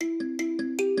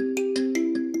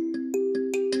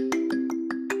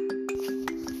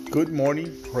Good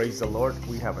morning. Praise the Lord.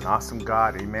 We have an awesome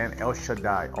God. Amen. El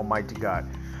Shaddai, Almighty God.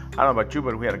 I don't know about you,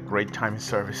 but we had a great time in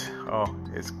service. Oh,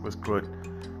 it was good.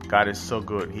 God is so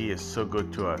good. He is so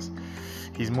good to us.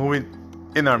 He's moving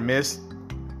in our midst,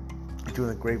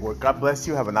 doing a great work. God bless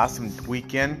you. Have an awesome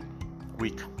week. I'm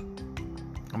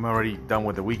already done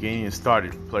with the weekend and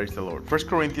started. Praise the Lord. 1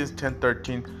 Corinthians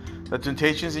 10:13. The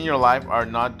temptations in your life are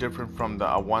not different from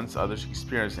the ones others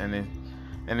experience, and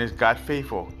is God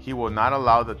faithful. He will not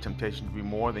allow the temptation to be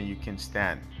more than you can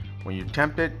stand. When you're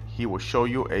tempted, He will show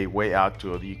you a way out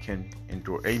so that you can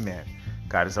endure. Amen.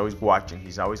 God is always watching.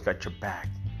 He's always got your back.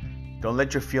 Don't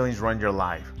let your feelings run your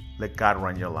life. Let God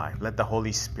run your life. Let the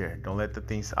Holy Spirit. Don't let the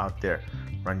things out there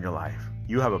run your life.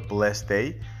 You have a blessed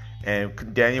day. And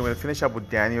Daniel, we're going to finish up with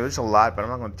Daniel. There's a lot, but I'm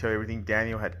not going to tell you everything.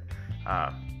 Daniel had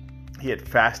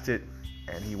fasted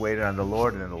and he waited on the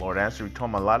Lord, and then the Lord answered. We told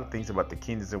him a lot of things about the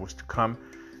kingdoms that was to come.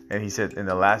 And he said, in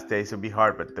the last days it'll be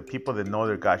hard, but the people that know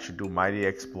their God should do mighty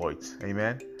exploits.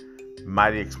 Amen?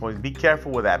 Mighty exploits. Be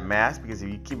careful with that mask, because if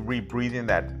you keep rebreathing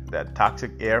that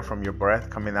toxic air from your breath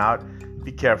coming out,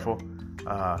 be careful.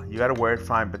 You got to wear it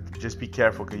fine, but just be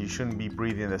careful, because you shouldn't be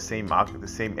breathing the same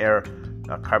air,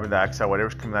 carbon dioxide,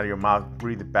 whatever's coming out of your mouth,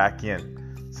 breathe it back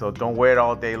in. So don't wear it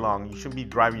all day long. You shouldn't be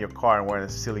driving your car and wearing a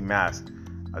silly mask.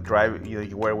 You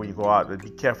can wear it when you go out, but be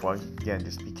careful. Again,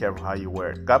 just be careful how you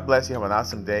wear it. God bless you. Have an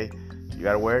awesome day. You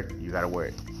got to wear it. You got to wear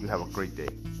it. You have a great day.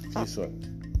 See you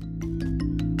soon.